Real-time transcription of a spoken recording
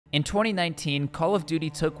In 2019, Call of Duty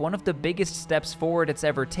took one of the biggest steps forward it's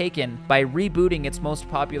ever taken by rebooting its most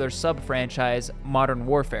popular sub-franchise, Modern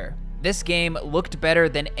Warfare. This game looked better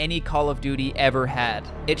than any Call of Duty ever had.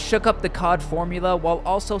 It shook up the COD formula while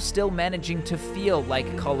also still managing to feel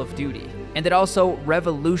like Call of Duty. And it also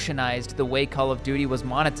revolutionized the way Call of Duty was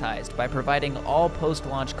monetized by providing all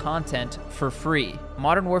post-launch content for free.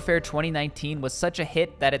 Modern Warfare 2019 was such a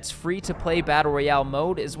hit that its free-to-play Battle Royale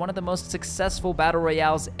mode is one of the most successful Battle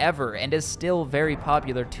Royales ever and is still very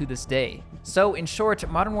popular to this day. So, in short,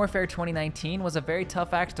 Modern Warfare 2019 was a very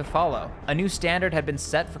tough act to follow. A new standard had been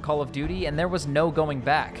set for Call of Duty and there was no going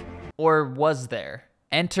back. Or was there?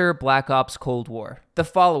 Enter Black Ops Cold War, the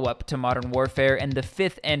follow-up to Modern Warfare and the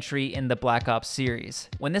 5th entry in the Black Ops series.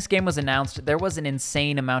 When this game was announced, there was an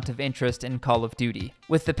insane amount of interest in Call of Duty.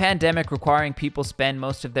 With the pandemic requiring people spend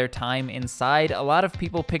most of their time inside, a lot of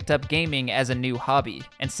people picked up gaming as a new hobby.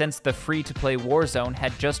 And since the free-to-play Warzone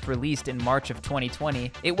had just released in March of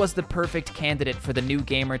 2020, it was the perfect candidate for the new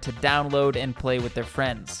gamer to download and play with their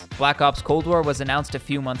friends. Black Ops Cold War was announced a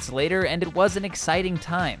few months later, and it was an exciting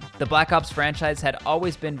time. The Black Ops franchise had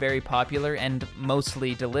always been very popular and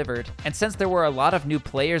mostly delivered, and since there were a lot of new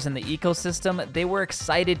players in the ecosystem, they were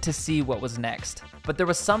excited to see what was next. But there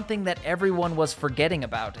was something that everyone was forgetting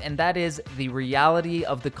about, and that is the reality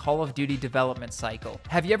of the Call of Duty development cycle.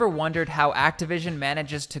 Have you ever wondered how Activision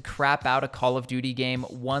manages to crap out a Call of Duty game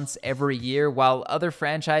once every year, while other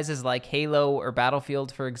franchises like Halo or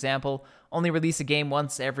Battlefield, for example, only release a game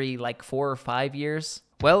once every like 4 or 5 years?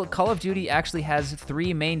 Well, Call of Duty actually has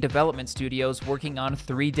 3 main development studios working on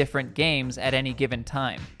 3 different games at any given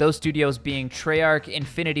time. Those studios being Treyarch,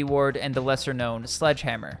 Infinity Ward, and the lesser-known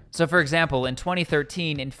Sledgehammer. So for example, in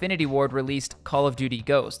 2013, Infinity Ward released Call of Duty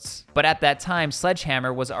Ghosts. But at that time,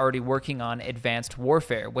 Sledgehammer was already working on Advanced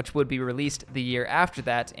Warfare, which would be released the year after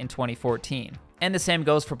that in 2014. And the same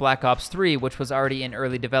goes for Black Ops 3, which was already in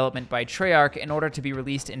early development by Treyarch in order to be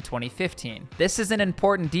released in 2015. This is an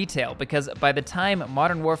important detail because by the time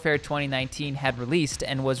Modern Warfare 2019 had released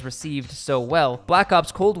and was received so well, Black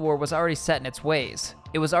Ops Cold War was already set in its ways.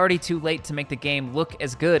 It was already too late to make the game look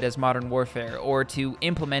as good as Modern Warfare, or to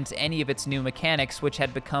implement any of its new mechanics which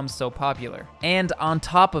had become so popular. And on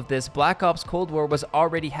top of this, Black Ops Cold War was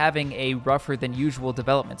already having a rougher than usual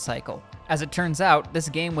development cycle. As it turns out, this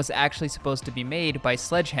game was actually supposed to be made by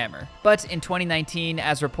Sledgehammer. But in 2019,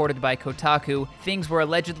 as reported by Kotaku, things were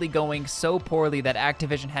allegedly going so poorly that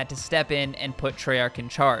Activision had to step in and put Treyarch in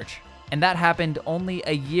charge. And that happened only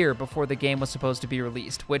a year before the game was supposed to be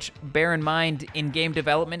released, which, bear in mind, in-game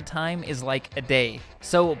development time is like a day.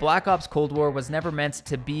 So Black Ops Cold War was never meant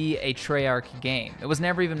to be a Treyarch game. It was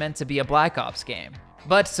never even meant to be a Black Ops game.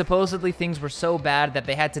 But supposedly things were so bad that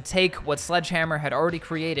they had to take what Sledgehammer had already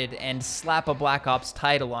created and slap a Black Ops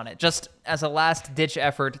title on it, just as a last-ditch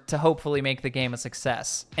effort to hopefully make the game a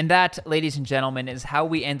success. And that, ladies and gentlemen, is how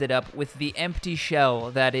we ended up with the empty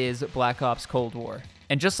shell that is Black Ops Cold War.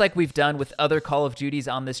 And just like we've done with other Call of Duties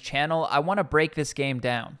on this channel, I want to break this game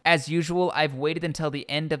down. As usual, I've waited until the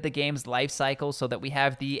end of the game's life cycle so that we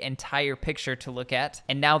have the entire picture to look at.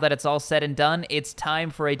 And now that it's all said and done, it's time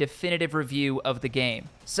for a definitive review of the game.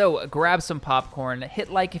 So grab some popcorn,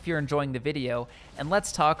 hit like if you're enjoying the video, and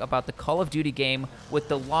let's talk about the Call of Duty game with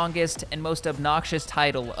the longest and most obnoxious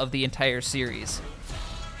title of the entire series.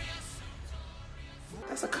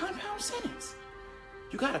 That's a compound sentence.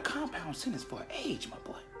 You got a compound sentence for age, my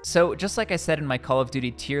boy. So, just like I said in my Call of Duty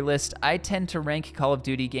tier list, I tend to rank Call of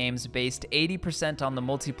Duty games based 80% on the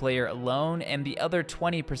multiplayer alone and the other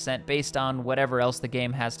 20% based on whatever else the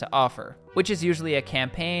game has to offer, which is usually a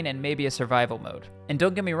campaign and maybe a survival mode. And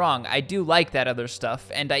don't get me wrong, I do like that other stuff,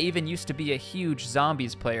 and I even used to be a huge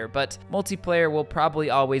zombies player, but multiplayer will probably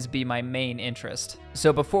always be my main interest.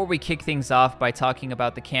 So before we kick things off by talking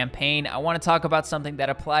about the campaign, I want to talk about something that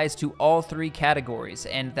applies to all 3 categories,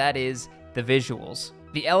 and that is the visuals.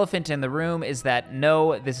 The elephant in the room is that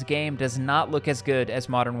no, this game does not look as good as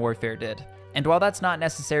Modern Warfare did. And while that's not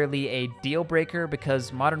necessarily a deal breaker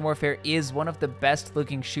because Modern Warfare is one of the best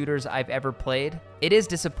looking shooters I've ever played, it is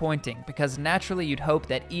disappointing because naturally you'd hope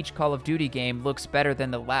that each Call of Duty game looks better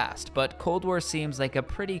than the last, but Cold War seems like a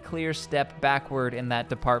pretty clear step backward in that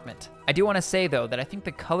department. I do want to say though that I think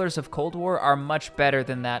the colors of Cold War are much better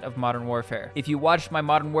than that of Modern Warfare. If you watched my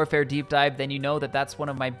Modern Warfare deep dive, then you know that that's one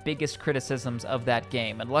of my biggest criticisms of that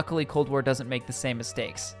game, and luckily Cold War doesn't make the same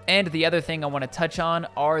mistakes. And the other thing I want to touch on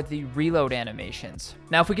are the reload animations.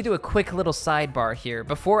 Now if we could do a quick little sidebar here,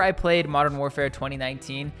 before I played Modern Warfare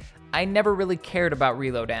 2019, I never really cared about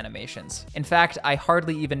reload animations. In fact, I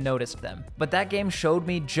hardly even noticed them. But that game showed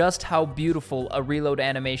me just how beautiful a reload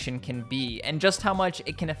animation can be, and just how much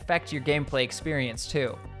it can affect your gameplay experience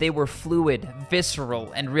too. They were fluid,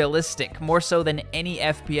 visceral, and realistic, more so than any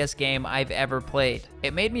FPS game I've ever played.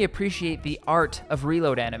 It made me appreciate the art of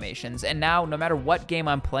reload animations, and now, no matter what game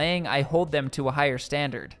I'm playing, I hold them to a higher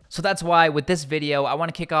standard. So that's why, with this video, I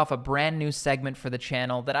want to kick off a brand new segment for the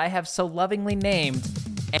channel that I have so lovingly named.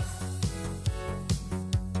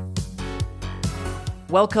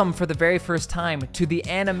 Welcome for the very first time to the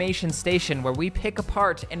animation station, where we pick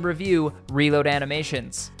apart and review reload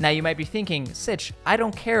animations. Now you might be thinking, Sitch, I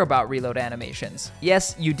don't care about reload animations.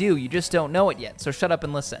 Yes, you do, you just don't know it yet, so shut up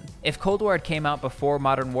and listen. If Cold War had came out before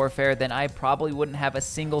Modern Warfare, then I probably wouldn't have a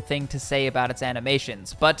single thing to say about its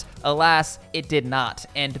animations, but alas, it did not.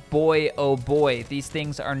 And boy, oh boy, these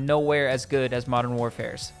things are nowhere as good as Modern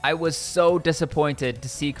Warfare's. I was so disappointed to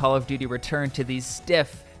see Call of Duty return to these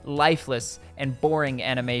stiff, lifeless, and boring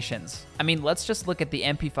animations. I mean, let's just look at the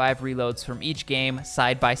MP5 reloads from each game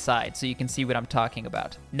side by side so you can see what I'm talking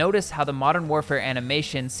about. Notice how the Modern Warfare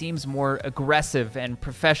animation seems more aggressive and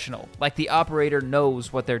professional, like the operator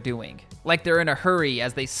knows what they're doing, like they're in a hurry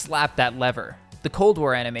as they slap that lever. The Cold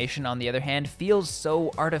War animation, on the other hand, feels so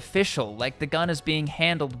artificial, like the gun is being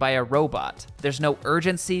handled by a robot. There's no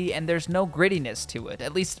urgency and there's no grittiness to it,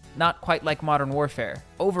 at least not quite like Modern Warfare.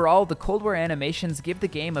 Overall, the Cold War animations give the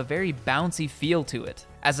game a very bouncy feel to it.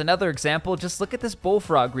 As another example, just look at this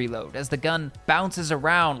Bullfrog reload as the gun bounces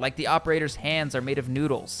around like the operator's hands are made of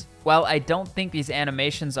noodles. While I don't think these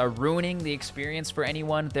animations are ruining the experience for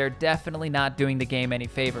anyone, they're definitely not doing the game any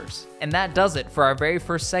favors. And that does it for our very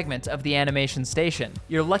first segment of the animation station.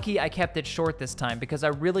 You're lucky I kept it short this time because I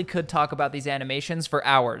really could talk about these animations for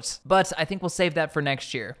hours. But I think we'll save that for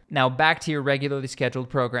next year. Now back to your regularly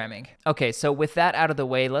scheduled programming. Okay, so with that out of the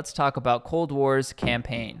way, let's talk about Cold War's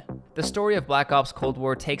campaign. The story of Black Ops Cold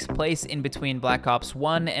War takes place in between Black Ops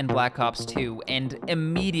 1 and Black Ops 2, and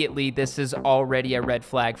immediately this is already a red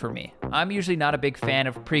flag for me. I'm usually not a big fan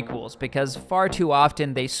of prequels because far too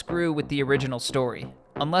often they screw with the original story.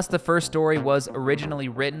 Unless the first story was originally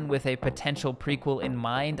written with a potential prequel in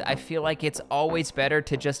mind, I feel like it's always better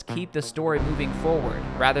to just keep the story moving forward,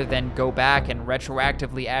 rather than go back and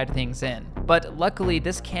retroactively add things in. But luckily,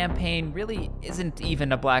 this campaign really isn't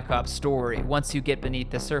even a Black Ops story once you get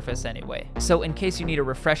beneath the surface anyway. So in case you need a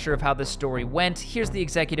refresher of how this story went, here's the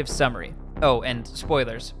executive summary. Oh, and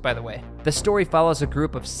spoilers, by the way. The story follows a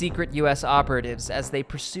group of secret US operatives as they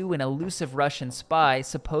pursue an elusive Russian spy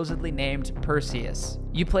supposedly named Perseus.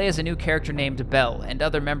 You play as a new character named Bell, and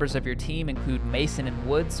other members of your team include Mason and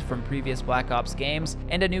Woods from previous Black Ops games,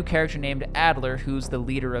 and a new character named Adler who's the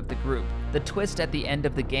leader of the group. The twist at the end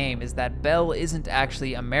of the game is that Bell isn't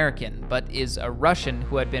actually American, but is a Russian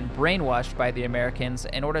who had been brainwashed by the Americans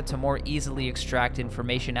in order to more easily extract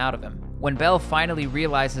information out of him. When Bell finally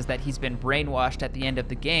realizes that he's been brainwashed at the end of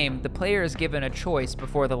the game, the player is given a choice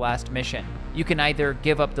before the last mission. You can either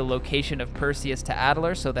give up the location of Perseus to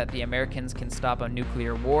Adler so that the Americans can stop a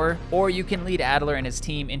nuclear war, or you can lead Adler and his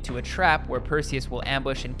team into a trap where Perseus will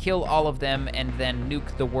ambush and kill all of them and then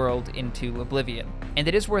nuke the world into oblivion. And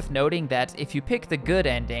it is worth noting that if you pick the good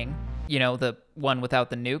ending, you know, the one without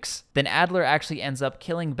the nukes, then Adler actually ends up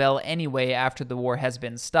killing Bell anyway after the war has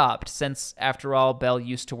been stopped, since, after all, Bell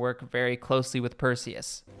used to work very closely with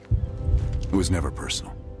Perseus. It was never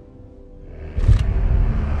personal.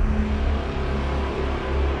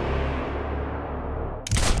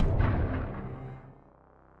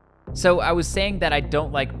 So I was saying that I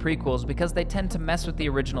don't like prequels because they tend to mess with the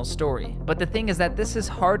original story. But the thing is that this is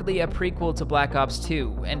hardly a prequel to Black Ops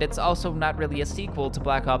 2, and it's also not really a sequel to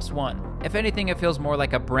Black Ops 1. If anything, it feels more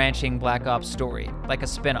like a branching Black Ops story, like a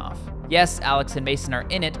spin-off. Yes, Alex and Mason are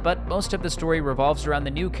in it, but most of the story revolves around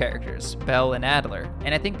the new characters, Bell and Adler.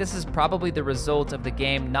 And I think this is probably the result of the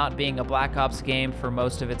game not being a Black Ops game for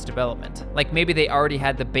most of its development. Like maybe they already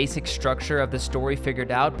had the basic structure of the story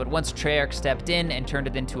figured out, but once Treyarch stepped in and turned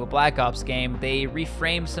it into a Black Ops game, they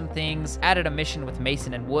reframed some things, added a mission with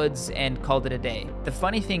Mason and Woods, and called it a day. The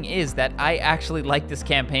funny thing is that I actually like this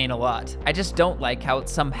campaign a lot. I just don't like how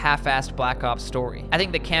it's some half-assed Black Ops story. I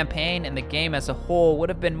think the campaign and the game as a whole would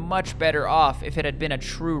have been much better off if it had been a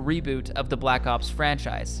true reboot of the Black Ops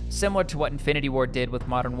franchise, similar to what Infinity Ward did with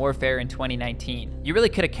Modern Warfare in 2019. You really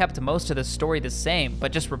could have kept most of the story the same,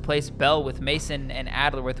 but just replaced Bell with Mason and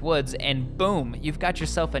Adler with Woods, and boom, you've got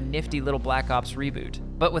yourself a nifty little Black Ops reboot.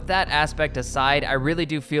 But with that aspect aside, I really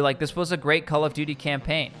do feel like this was a great Call of Duty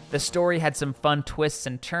campaign. The story had some fun twists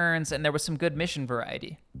and turns, and there was some good mission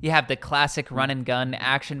variety. You have the classic run and gun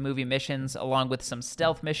action movie missions, along with some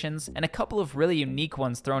stealth missions, and a couple of really unique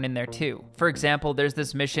ones thrown in there too. For example, there's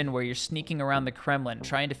this mission where you're sneaking around the Kremlin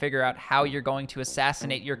trying to figure out how you're going to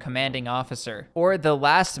assassinate your commanding officer. Or the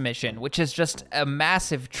last mission, which is just a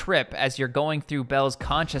massive trip as you're going through Bell's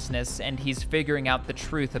consciousness and he's figuring out the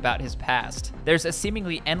truth about his past. There's a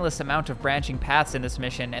seemingly endless amount of branching paths in this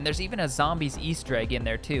mission, and there's even a zombies Easter egg in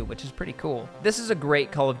there too, which is pretty cool. This is a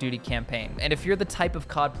great Call of Duty campaign, and if you're the type of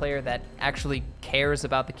COD player that actually cares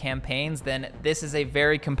about the campaigns, then this is a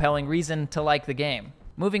very compelling reason to like the game.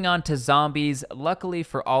 Moving on to zombies, luckily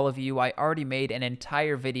for all of you, I already made an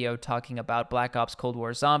entire video talking about Black Ops Cold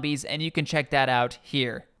War Zombies, and you can check that out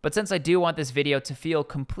here. But since I do want this video to feel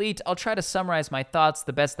complete, I'll try to summarize my thoughts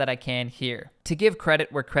the best that I can here. To give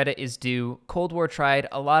credit where credit is due, Cold War tried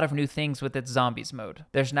a lot of new things with its zombies mode.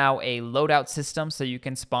 There's now a loadout system so you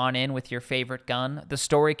can spawn in with your favorite gun. The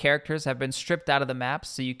story characters have been stripped out of the maps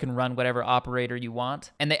so you can run whatever operator you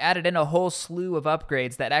want. And they added in a whole slew of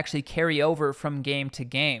upgrades that actually carry over from game to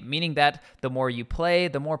game, meaning that the more you play,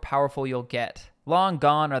 the more powerful you'll get. Long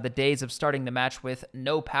gone are the days of starting the match with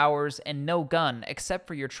no powers and no gun, except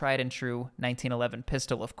for your tried and true 1911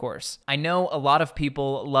 pistol, of course. I know a lot of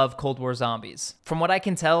people love Cold War Zombies. From what I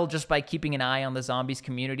can tell just by keeping an eye on the zombies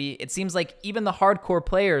community, it seems like even the hardcore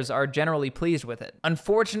players are generally pleased with it.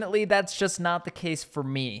 Unfortunately, that's just not the case for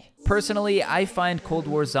me. Personally, I find Cold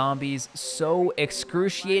War Zombies so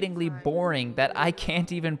excruciatingly boring that I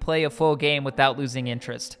can't even play a full game without losing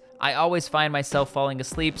interest. I always find myself falling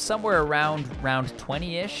asleep somewhere around round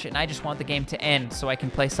 20-ish, and I just want the game to end so I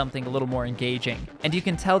can play something a little more engaging. And you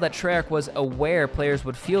can tell that Treyarch was aware players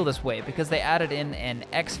would feel this way because they added in an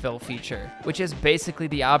exfil feature, which is basically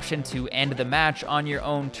the option to end the match on your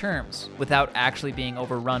own terms without actually being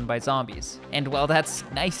overrun by zombies. And while that's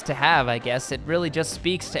nice to have, I guess, it really just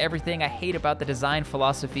speaks to everything I hate about the design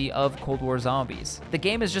philosophy of Cold War Zombies. The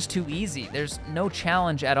game is just too easy. There's no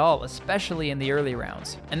challenge at all, especially in the early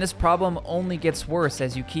rounds. And this problem only gets worse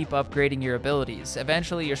as you keep upgrading your abilities.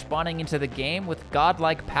 Eventually, you're spawning into the game with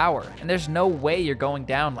godlike power, and there's no way you're going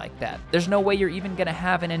down like that. There's no way you're even gonna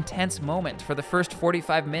have an intense moment for the first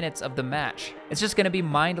 45 minutes of the match. It's just gonna be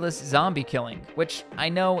mindless zombie killing, which I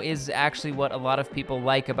know is actually what a lot of people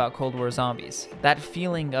like about Cold War Zombies. That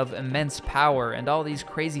feeling of immense power and all these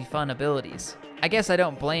crazy fun abilities. I guess I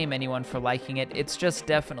don't blame anyone for liking it, it's just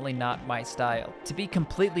definitely not my style. To be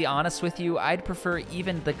completely honest with you, I'd prefer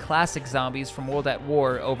even the classic zombies from World at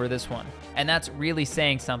War over this one. And that's really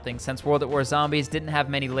saying something since World at War Zombies didn't have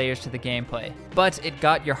many layers to the gameplay. But it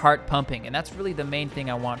got your heart pumping, and that's really the main thing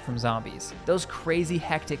I want from zombies. Those crazy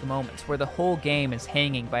hectic moments where the whole game is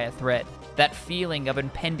hanging by a thread. That feeling of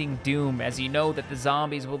impending doom as you know that the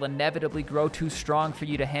zombies will inevitably grow too strong for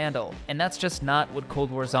you to handle. And that's just not what Cold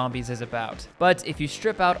War Zombies is about. But if you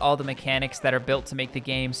strip out all the mechanics that are built to make the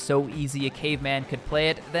game so easy a caveman could play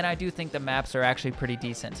it, then I do think the maps are actually pretty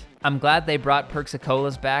decent. I'm glad they brought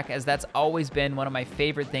Perks-a-Colas back, as that's always been one of my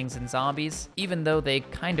favorite things in zombies, even though they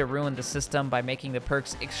kinda ruined the system by making the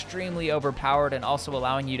perks extremely overpowered and also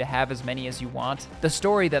allowing you to have as many as you want. The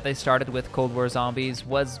story that they started with Cold War Zombies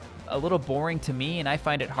was a little boring to me, and I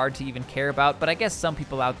find it hard to even care about, but I guess some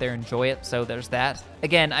people out there enjoy it, so there's that.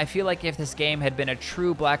 Again, I feel like if this game had been a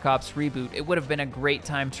true Black Ops reboot, it would have been a great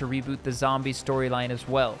time to reboot the zombie storyline as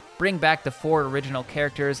well. Bring back the 4 original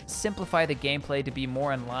characters, simplify the gameplay to be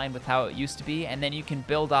more in line with how it used to be, and then you can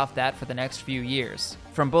build off that for the next few years.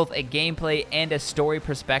 From both a gameplay and a story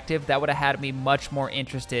perspective, that would have had me much more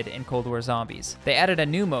interested in Cold War Zombies. They added a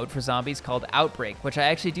new mode for zombies called Outbreak, which I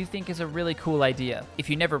actually do think is a really cool idea. If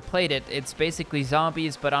you never played it, it's basically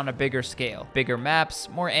zombies but on a bigger scale. Bigger maps,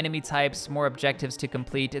 more enemy types, more objectives to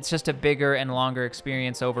complete. It's just a bigger and longer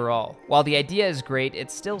experience overall. While the idea is great,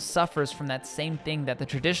 it still suffers from that same thing that the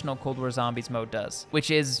traditional Cold War Zombies mode does,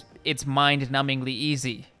 which is it's mind-numbingly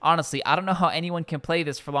easy. Honestly, I don't know how anyone can play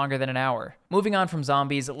this for longer than an hour. Moving on from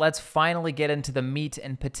zombies, let's finally get into the meat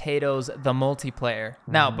and potatoes, the multiplayer.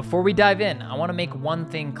 Now, before we dive in, I want to make one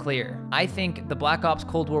thing clear. I think the Black Ops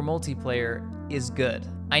Cold War multiplayer is good.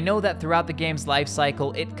 I know that throughout the game's life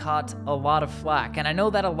cycle, it caught a lot of flack, and I know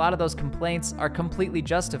that a lot of those complaints are completely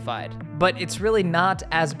justified, but it's really not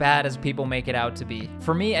as bad as people make it out to be.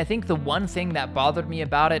 For me, I think the one thing that bothered me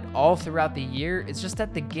about it all throughout the year is just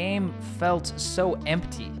that the game felt so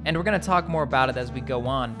empty. And we're gonna talk more about it as we go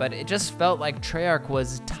on, but it just felt like Treyarch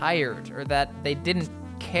was tired, or that they didn't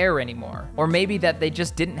care anymore. Or maybe that they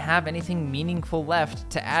just didn't have anything meaningful left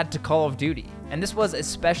to add to Call of Duty. And this was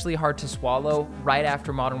especially hard to swallow right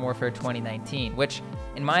after Modern Warfare 2019, which,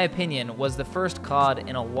 in my opinion, was the first COD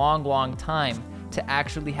in a long, long time to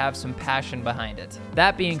actually have some passion behind it.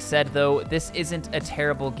 That being said though, this isn't a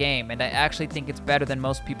terrible game, and I actually think it's better than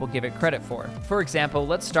most people give it credit for. For example,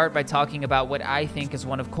 let's start by talking about what I think is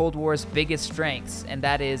one of Cold War's biggest strengths, and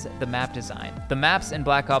that is the map design. The maps in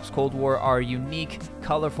Black Ops Cold War are unique,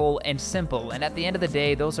 colorful, and simple, and at the end of the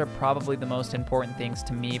day, those are probably the most important things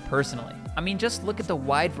to me personally. I mean, just look at the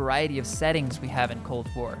wide variety of settings we have in Cold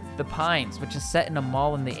War. The Pines, which is set in a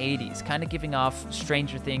mall in the 80s, kind of giving off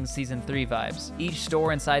Stranger Things Season 3 vibes. Each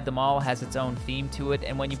store inside the mall has its own theme to it,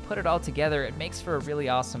 and when you put it all together, it makes for a really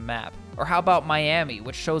awesome map. Or how about Miami,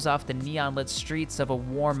 which shows off the neon-lit streets of a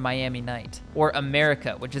warm Miami night? Or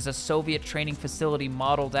America, which is a Soviet training facility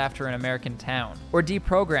modeled after an American town? Or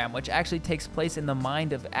Deprogram, which actually takes place in the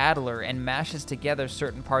mind of Adler and mashes together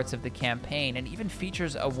certain parts of the campaign and even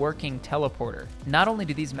features a working teleporter. Not only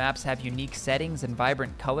do these maps have unique settings and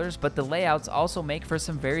vibrant colors, but the layouts also make for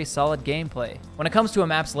some very solid gameplay. When it comes to a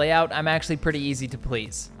map's layout, I'm actually pretty easy to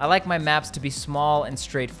please. I like my maps to be small and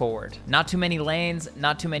straightforward. Not too many lanes,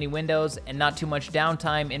 not too many windows, and not too much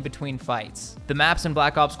downtime in between fights. The maps in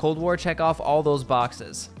Black Ops Cold War check off all those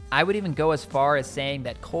boxes. I would even go as far as saying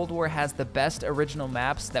that Cold War has the best original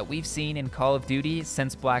maps that we've seen in Call of Duty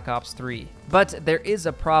since Black Ops 3. But there is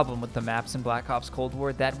a problem with the maps in Black Ops Cold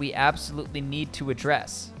War that we absolutely need to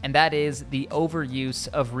address, and that is the overuse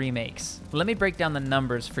of remakes. Let me break down the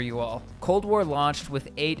numbers for you all. Cold War launched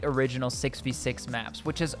with 8 original 6v6 maps,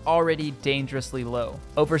 which is already dangerously low.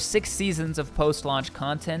 Over 6 seasons of post-launch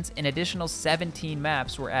content, an additional 17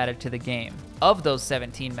 maps were added to the game. Of those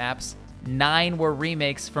 17 maps, 9 were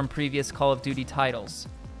remakes from previous Call of Duty titles.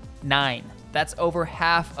 9. That's over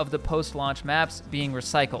half of the post-launch maps being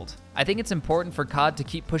recycled. I think it's important for COD to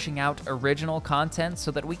keep pushing out original content so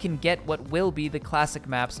that we can get what will be the classic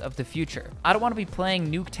maps of the future. I don't want to be playing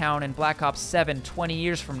Nuketown and Black Ops 7 20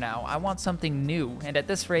 years from now. I want something new, and at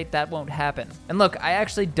this rate, that won't happen. And look, I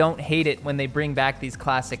actually don't hate it when they bring back these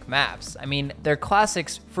classic maps. I mean, they're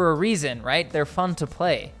classics for a reason, right? They're fun to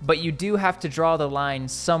play. But you do have to draw the line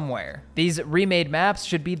somewhere. These remade maps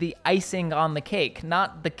should be the icing on the cake,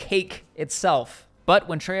 not the cake itself. But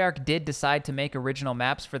when Treyarch did decide to make original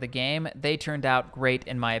maps for the game, they turned out great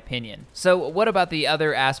in my opinion. So what about the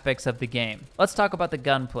other aspects of the game? Let's talk about the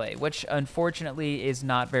gunplay, which unfortunately is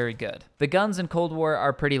not very good. The guns in Cold War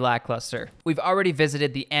are pretty lackluster. We've already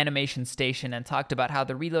visited the animation station and talked about how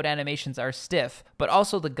the reload animations are stiff, but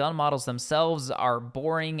also the gun models themselves are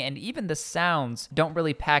boring, and even the sounds don't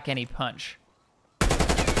really pack any punch.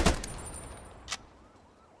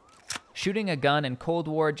 Shooting a gun in Cold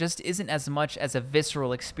War just isn't as much as a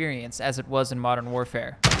visceral experience as it was in Modern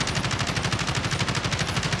Warfare.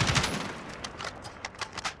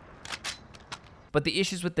 But the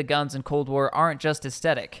issues with the guns in Cold War aren't just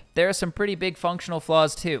aesthetic. There are some pretty big functional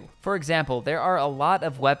flaws too. For example, there are a lot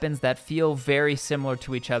of weapons that feel very similar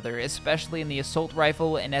to each other, especially in the assault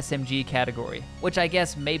rifle and SMG category, which I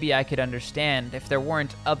guess maybe I could understand if there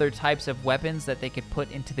weren't other types of weapons that they could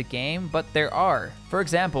put into the game, but there are. For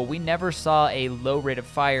example, we never saw a low rate of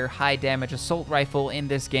fire, high damage assault rifle in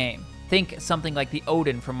this game. Think something like the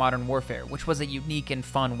Odin from Modern Warfare, which was a unique and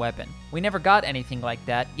fun weapon. We never got anything like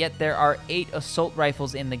that, yet there are 8 assault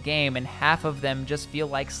rifles in the game and half of them just feel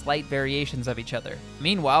like slight variations of each other.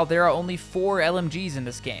 Meanwhile, there are only 4 LMGs in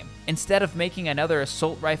this game. Instead of making another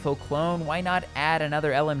assault rifle clone, why not add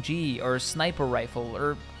another LMG or sniper rifle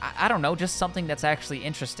or I don't know, just something that's actually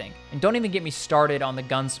interesting. And don't even get me started on the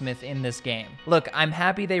gunsmith in this game. Look, I'm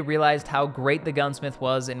happy they realized how great the gunsmith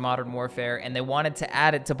was in Modern Warfare and they wanted to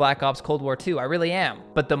add it to Black Ops Cold War 2, I really am.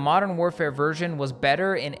 But the Modern Warfare version was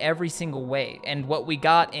better in every single way, and what we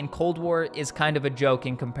got in Cold War is kind of a joke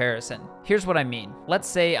in comparison. Here's what I mean. Let's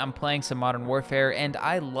say I'm playing some Modern Warfare and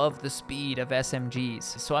I love the speed of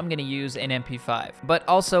SMGs, so I'm gonna use an MP5. But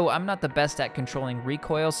also, I'm not the best at controlling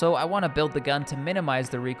recoil, so I wanna build the gun to minimize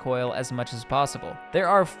the recoil as much as possible. There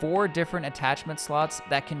are 4 different attachment slots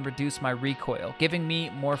that can reduce my recoil, giving me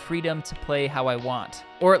more freedom to play how I want.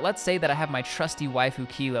 Or let's say that I have my trusty waifu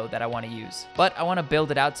Kilo that I want to use, but I want to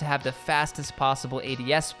build it out to have the fastest possible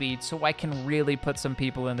ADS speed so I can really put some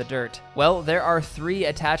people in the dirt. Well, there are 3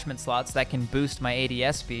 attachment slots that can boost my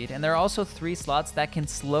ADS speed, and there are also 3 slots that can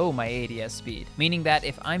slow my ADS speed, meaning that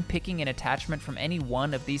if I'm picking an attachment from any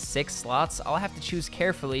one of these 6 slots, I'll have to choose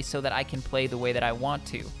carefully so that I can play the way that I want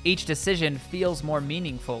to. to. Each decision feels more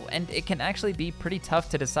meaningful, and it can actually be pretty tough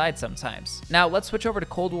to decide sometimes. Now let's switch over to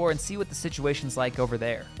Cold War and see what the situation's like over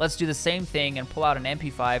there. Let's do the same thing and pull out an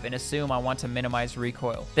MP5 and assume I want to minimize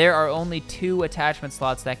recoil. There are only 2 attachment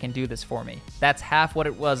slots that can do this for me. That's half what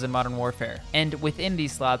it was in Modern Warfare. And within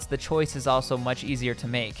these slots, the choice is also much easier to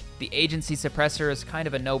make. The agency suppressor is kind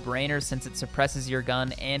of a no-brainer since it suppresses your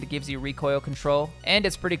gun and gives you recoil control, and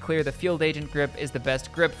it's pretty clear the field agent grip is the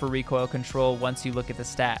best grip for recoil control once you look at the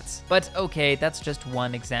stats. But okay, that's just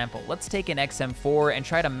one example. Let's take an XM4 and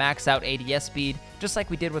try to max out ADS speed just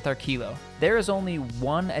like we did with our Kilo. There is only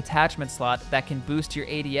 1 attachment slot that can boost your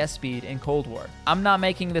ADS speed in Cold War. I'm not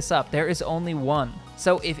making this up, there is only 1.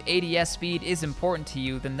 So if ADS speed is important to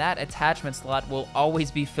you, then that attachment slot will always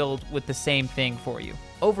be filled with the same thing for you.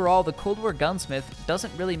 Overall, the Cold War gunsmith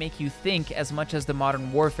doesn't really make you think as much as the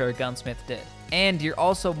Modern Warfare gunsmith did. And you're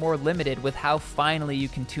also more limited with how finely you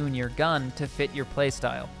can tune your gun to fit your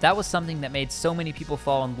playstyle. That was something that made so many people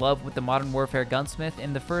fall in love with the Modern Warfare gunsmith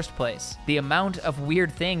in the first place. The amount of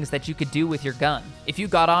weird things that you could do with your gun. If you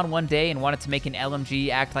got on one day and wanted to make an LMG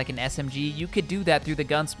act like an SMG, you could do that through the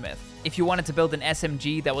gunsmith. If you wanted to build an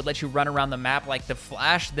SMG that would let you run around the map like the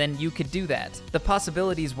Flash, then you could do that. The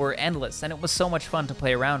possibilities were endless, and it was so much fun to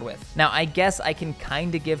play around with. Now, I guess I can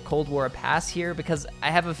kinda give Cold War a pass here because I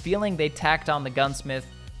have a feeling they tacked on the gunsmith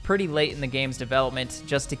pretty late in the game's development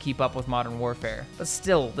just to keep up with Modern Warfare. But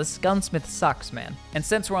still, this gunsmith sucks, man. And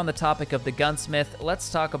since we're on the topic of the gunsmith, let's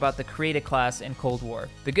talk about the create a class in Cold War.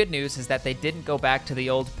 The good news is that they didn't go back to the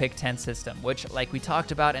old pick 10 system, which, like we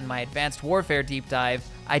talked about in my Advanced Warfare deep dive,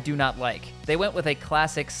 I do not like. They went with a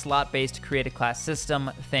classic slot-based create a class system,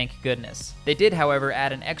 thank goodness. They did, however,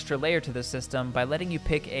 add an extra layer to the system by letting you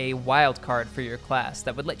pick a wild card for your class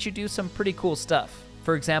that would let you do some pretty cool stuff.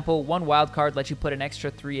 For example, one wildcard lets you put an extra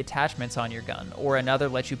 3 attachments on your gun, or another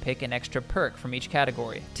lets you pick an extra perk from each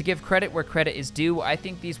category. To give credit where credit is due, I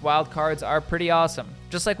think these wildcards are pretty awesome.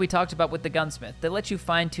 Just like we talked about with the gunsmith, they let you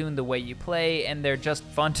fine-tune the way you play, and they're just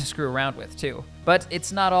fun to screw around with too. But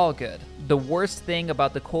it's not all good. The worst thing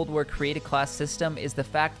about the Cold War create a class system is the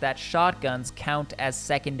fact that shotguns count as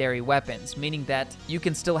secondary weapons, meaning that you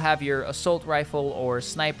can still have your assault rifle or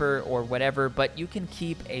sniper or whatever, but you can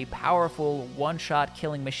keep a powerful one-shot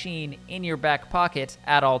killing machine in your back pocket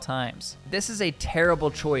at all times. This is a terrible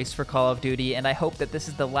choice for Call of Duty, and I hope that this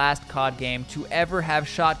is the last COD game to ever have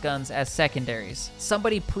shotguns as secondaries.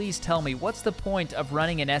 Somebody please tell me, what's the point of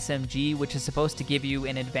running an SMG, which is supposed to give you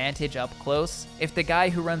an advantage up close, if the guy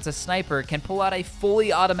who runs a sniper can pull out a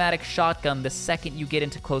fully automatic shotgun the second you get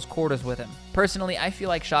into close quarters with him? Personally, I feel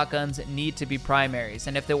like shotguns need to be primaries,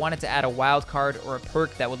 and if they wanted to add a wild card or a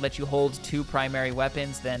perk that would let you hold 2 primary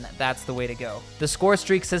weapons, then that's the way to go. The score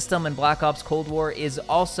streak system in Black Ops Cold War is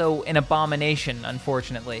also an abomination,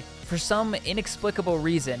 unfortunately. For some inexplicable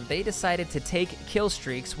reason, they decided to take kill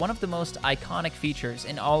streaks, one of the most iconic features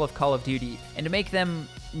in all of Call of Duty, and to make them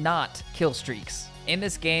not kill streaks. In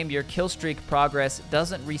this game, your kill streak progress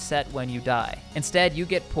doesn't reset when you die. Instead, you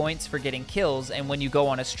get points for getting kills, and when you go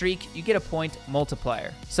on a streak, you get a point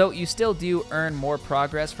multiplier. So you still do earn more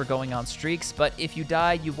progress for going on streaks, but if you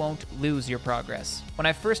die, you won't lose your progress. When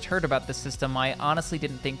I first heard about this system, I honestly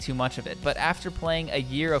didn't think too much of it, but after playing a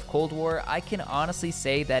year of Cold War, I can honestly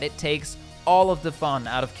say that it takes all of the fun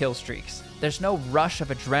out of kill streaks. There's no rush of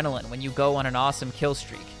adrenaline when you go on an awesome kill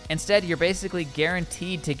streak. Instead, you're basically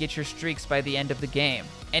guaranteed to get your streaks by the end of the game.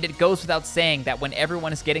 And it goes without saying that when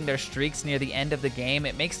everyone is getting their streaks near the end of the game,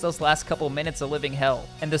 it makes those last couple minutes a living hell.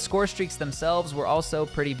 And the score streaks themselves were also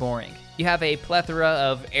pretty boring. You have a plethora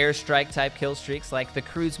of airstrike type kill streaks like the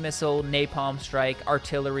cruise missile, napalm strike,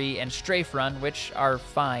 artillery, and strafe run, which are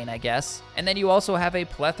fine, I guess. And then you also have a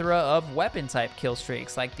plethora of weapon type kill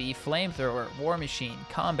streaks like the flamethrower, war machine,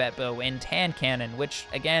 combat bow, and tan cannon, which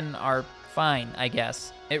again are fine, I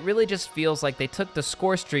guess. It really just feels like they took the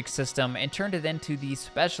score streak system and turned it into the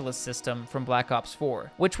specialist system from Black Ops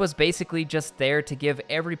 4, which was basically just there to give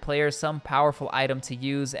every player some powerful item to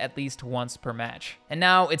use at least once per match. And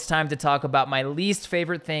now it's time to talk about my least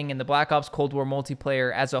favorite thing in the Black Ops Cold War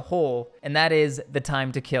multiplayer as a whole, and that is the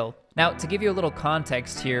time to kill. Now, to give you a little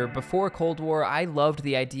context here, before Cold War, I loved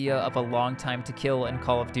the idea of a long time to kill in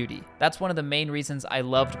Call of Duty. That's one of the main reasons I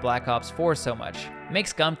loved Black Ops 4 so much. It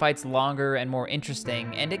makes gunfights longer and more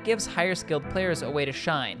interesting, and it gives higher skilled players a way to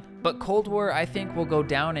shine. But Cold War, I think, will go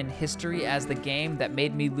down in history as the game that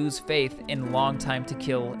made me lose faith in long time to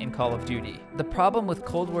kill in Call of Duty. The problem with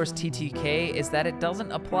Cold War's TTK is that it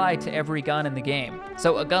doesn't apply to every gun in the game.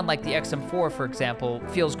 So a gun like the XM4, for example,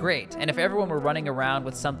 feels great, and if everyone were running around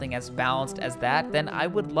with something as balanced as that, then I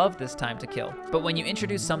would love this time to kill. But when you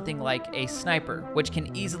introduce something like a sniper, which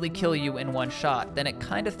can easily kill you in one shot, then it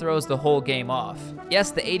kind of throws the whole game off.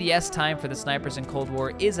 Yes, the ADS time for the snipers in Cold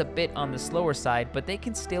War is a bit on the slower side, but they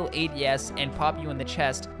can still ADS and pop you in the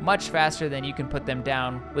chest much faster than you can put them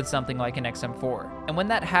down with something like an XM4. And when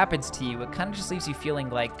that happens to you, it kind of just leaves you feeling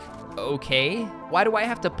like, okay, why do I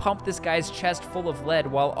have to pump this guy's chest full of lead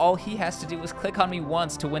while all he has to do is click on me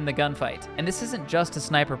once to win the gunfight? And this isn't just a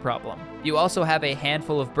sniper problem. You also have a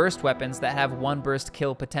handful of burst weapons that have one burst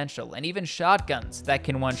kill potential, and even shotguns that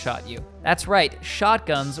can one-shot you. That's right,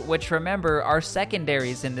 shotguns, which remember are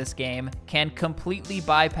secondaries in this game, can completely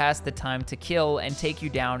bypass the time to kill and take you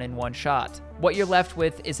down in one shot. What you're left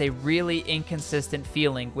with is a really inconsistent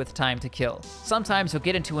feeling with time to kill. Sometimes you'll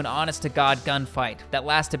get into an honest-to-God gunfight that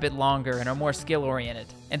lasts a bit longer and are more skill-oriented.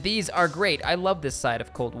 And these are great, I love this side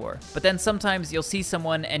of Cold War. But then sometimes you'll see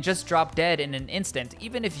someone and just drop dead in an instant,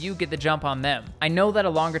 even if you get the jump on them. I know that a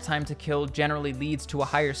longer time to kill generally leads to a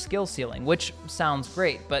higher skill ceiling, which sounds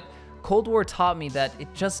great, but Cold War taught me that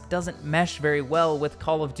it just doesn't mesh very well with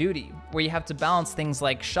Call of Duty, where you have to balance things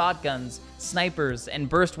like shotguns, snipers, and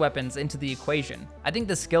burst weapons into the equation. I think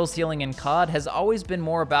the skill ceiling in COD has always been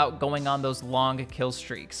more about going on those long kill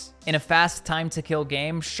streaks. In a fast time to kill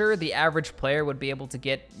game, sure, the average player would be able to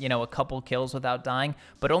get, a couple kills without dying,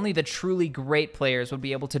 but only the truly great players would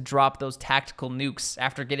be able to drop those tactical nukes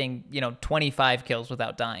after getting, 25 kills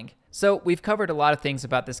without dying. So we've covered a lot of things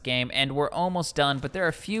about this game, and we're almost done, but there are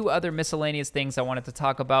a few other miscellaneous things I wanted to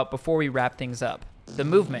talk about before we wrap things up. The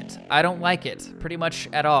movement. I don't like it, pretty much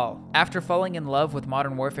at all. After falling in love with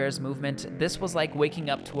Modern Warfare's movement, this was like waking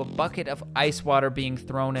up to a bucket of ice water being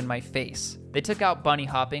thrown in my face. They took out bunny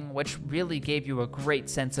hopping, which really gave you a great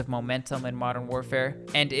sense of momentum in Modern Warfare.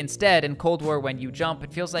 And instead, in Cold War, when you jump,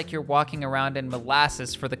 it feels like you're walking around in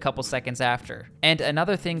molasses for the couple seconds after. And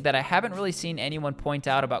another thing that I haven't really seen anyone point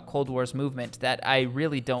out about Cold War's movement that I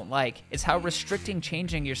really don't like is how restricting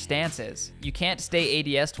changing your stance is. You can't stay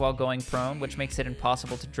ADS'd while going prone, which makes it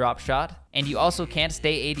impossible to drop shot. And you also can't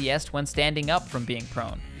stay ADS'd when standing up from being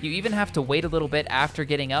prone. You even have to wait a little bit after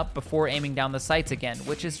getting up before aiming down the sights again,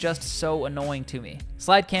 which is just so annoying to me.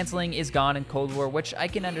 Slide canceling is gone in Cold War, which I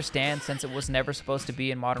can understand since it was never supposed to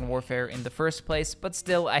be in Modern Warfare in the first place, but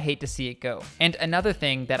still, I hate to see it go. And another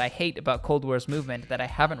thing that I hate about Cold War's movement that I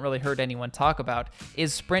haven't really heard anyone talk about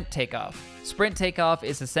is sprint takeoff. Sprint takeoff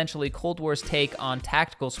is essentially Cold War's take on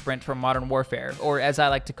tactical sprint from Modern Warfare, or as I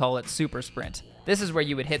like to call it, super sprint. This is where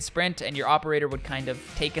you would hit sprint and your operator would kind of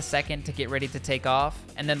take a second to get ready to take off,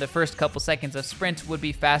 and then the first couple seconds of sprint would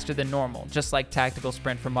be faster than normal, just like tactical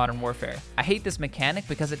sprint from Modern Warfare. I hate this mechanic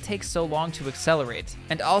because it takes so long to accelerate,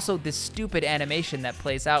 and also this stupid animation that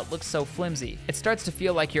plays out looks so flimsy. It starts to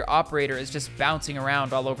feel like your operator is just bouncing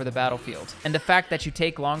around all over the battlefield, and the fact that you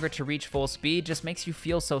take longer to reach full speed just makes you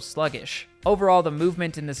feel so sluggish. Overall, the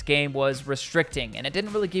movement in this game was restricting, and it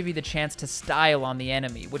didn't really give you the chance to style on the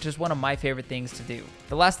enemy, which is one of my favorite things to do.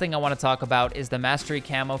 The last thing I want to talk about is the Mastery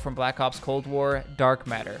camo from Black Ops Cold War, Dark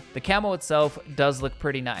Matter. The camo itself does look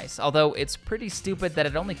pretty nice, although it's pretty stupid that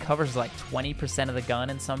it only covers like 20% of the gun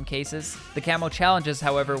in some cases. The camo challenges,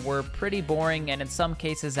 however, were pretty boring and in some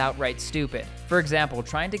cases outright stupid. For example,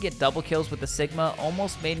 trying to get double kills with the Sigma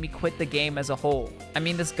almost made me quit the game as a whole. I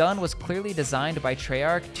mean, this gun was clearly designed by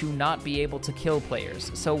Treyarch to not be able to kill players,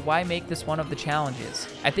 so why make this one of the challenges?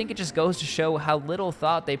 I think it just goes to show how little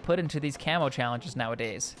thought they put into these camo challenges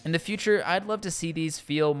nowadays. In the future, I'd love to see these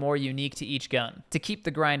feel more unique to each gun, to keep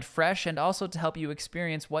the grind fresh and also to help you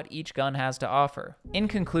experience what each gun has to offer. In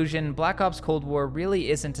conclusion, Black Ops Cold War really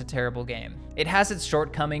isn't a terrible game. It has its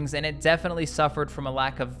shortcomings and it definitely suffered from a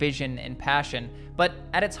lack of vision and passion, but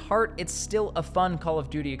at its heart, it's still a fun Call of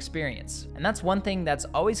Duty experience. And that's one thing that's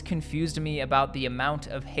always confused me about the amount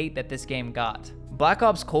of hate that this game got. Black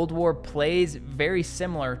Ops Cold War plays very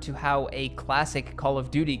similar to how a classic Call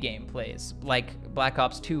of Duty game plays, like Black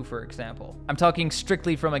Ops 2, for example. I'm talking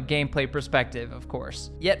strictly from a gameplay perspective, of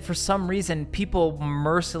course. Yet for some reason, people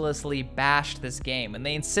mercilessly bashed this game, and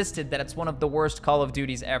they insisted that it's one of the worst Call of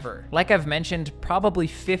Duties ever. Like I've mentioned probably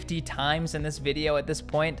 50 times in this video at this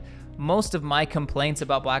point, Most of my complaints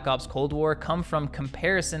about Black Ops Cold War come from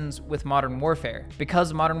comparisons with Modern Warfare,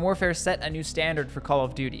 because Modern Warfare set a new standard for Call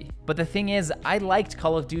of Duty. But the thing is, I liked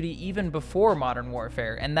Call of Duty even before Modern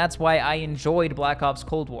Warfare, and that's why I enjoyed Black Ops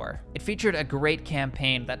Cold War. It featured a great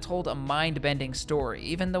campaign that told a mind-bending story,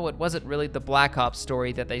 even though it wasn't really the Black Ops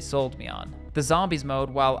story that they sold me on. The Zombies mode,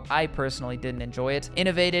 while I personally didn't enjoy it,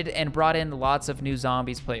 innovated and brought in lots of new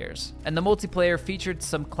Zombies players. And the multiplayer featured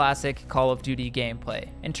some classic Call of Duty gameplay.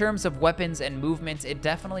 In terms of weapons and movement, it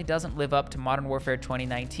definitely doesn't live up to Modern Warfare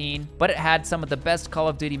 2019, but it had some of the best Call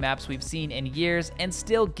of Duty maps we've seen in years and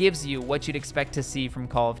still gives you what you'd expect to see from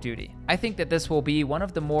Call of Duty. I think that this will be one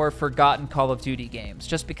of the more forgotten Call of Duty games,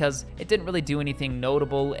 just because it didn't really do anything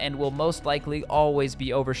notable and will most likely always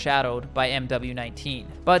be overshadowed by MW19.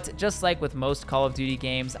 But just like with most Call of Duty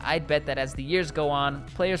games, I'd bet that as the years go on,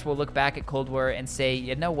 players will look back at Cold War and say,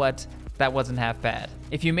 you know what, that wasn't half bad.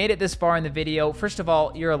 If you made it this far in the video, first of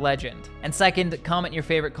all, you're a legend. And second, comment your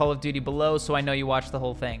favorite Call of Duty below so I know you watched the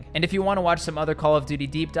whole thing. And if you want to watch some other Call of Duty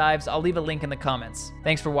deep dives, I'll leave a link in the comments.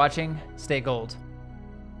 Thanks for watching, stay gold.